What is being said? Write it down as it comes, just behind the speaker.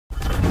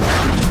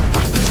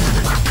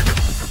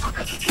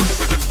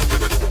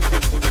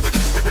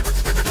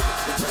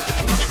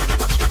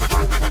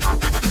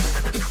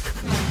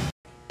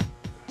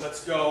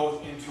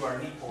our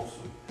knee pull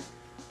sweep.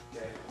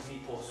 Okay,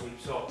 knee pull sweep.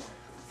 So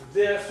for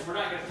this, we're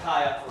not going to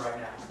tie up for right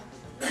now.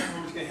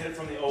 We're just going to hit it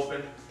from the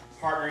open.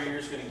 Partner, you're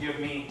just going to give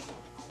me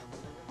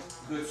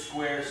a good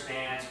square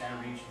stance, kind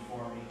of reaching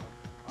for me.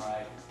 All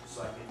right, just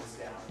so I get this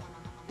down.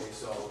 Okay,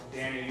 so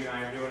Daniel, you and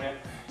I are doing it.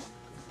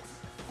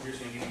 You're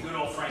just going to give me a good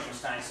old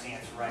Frankenstein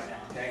stance right now.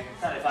 Okay,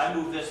 kind of if I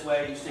move this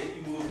way,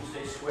 you move and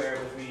stay square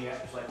with me,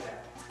 just like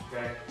that.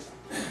 Okay.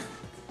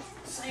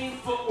 Same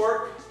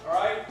footwork. All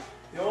right.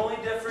 The only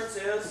difference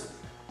is,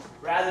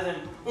 rather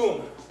than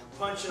boom,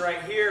 punching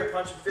right here,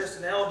 punching fist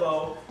and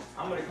elbow,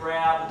 I'm going to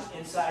grab the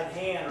inside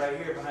hand right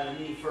here behind the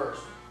knee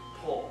first.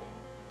 Pull.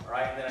 All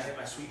right, and then I hit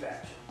my sweep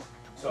action.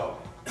 So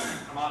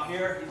I'm out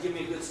here, you give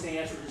me a good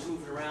stance, we're just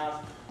moving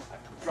around.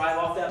 I drive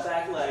off that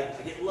back leg,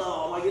 I get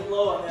low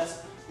on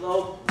this,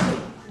 low,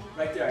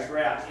 right there, I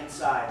grab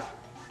inside,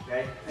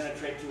 okay?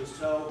 Penetrate to his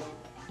toe,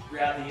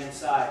 grab the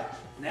inside.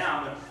 Now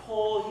I'm going to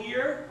pull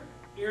here,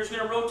 ear's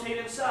going to rotate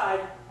inside,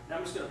 and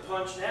I'm just going to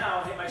punch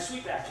now and hit my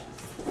sweep action.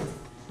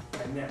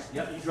 Right there.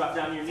 Yep, you drop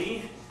down your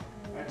knee,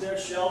 right there,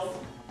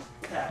 shelf,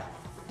 tap.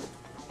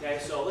 Okay,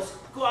 so let's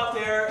go out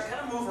there,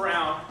 kind of move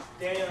around.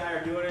 Daniel and I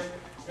are doing it.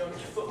 You know, get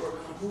your footwork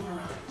on, move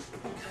around.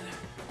 Kind of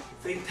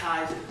fake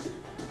ties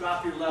it,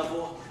 drop your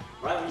level.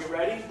 Right when you're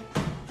ready,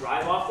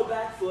 drive off the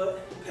back foot,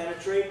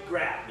 penetrate,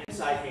 grab,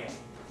 inside hand.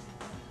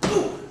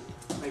 Boom!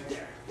 Right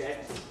there, okay?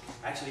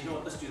 Actually, you know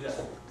what, let's do this.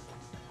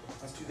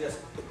 Let's do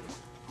this.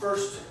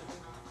 First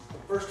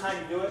time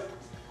you do it,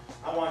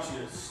 I want you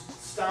to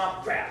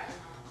stomp, grab,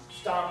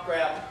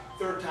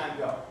 third time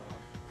go.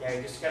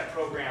 Okay, just got to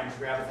program to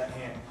grab with that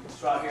hand.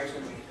 So out here it's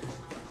going to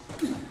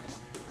be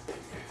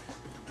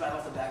drive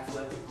off the back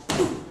foot.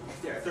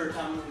 Right there, third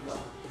time we go.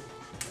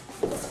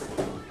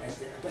 Right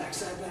there,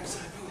 backside,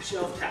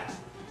 shelf tap.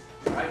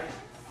 All right,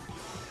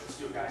 let's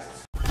do it,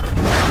 guys.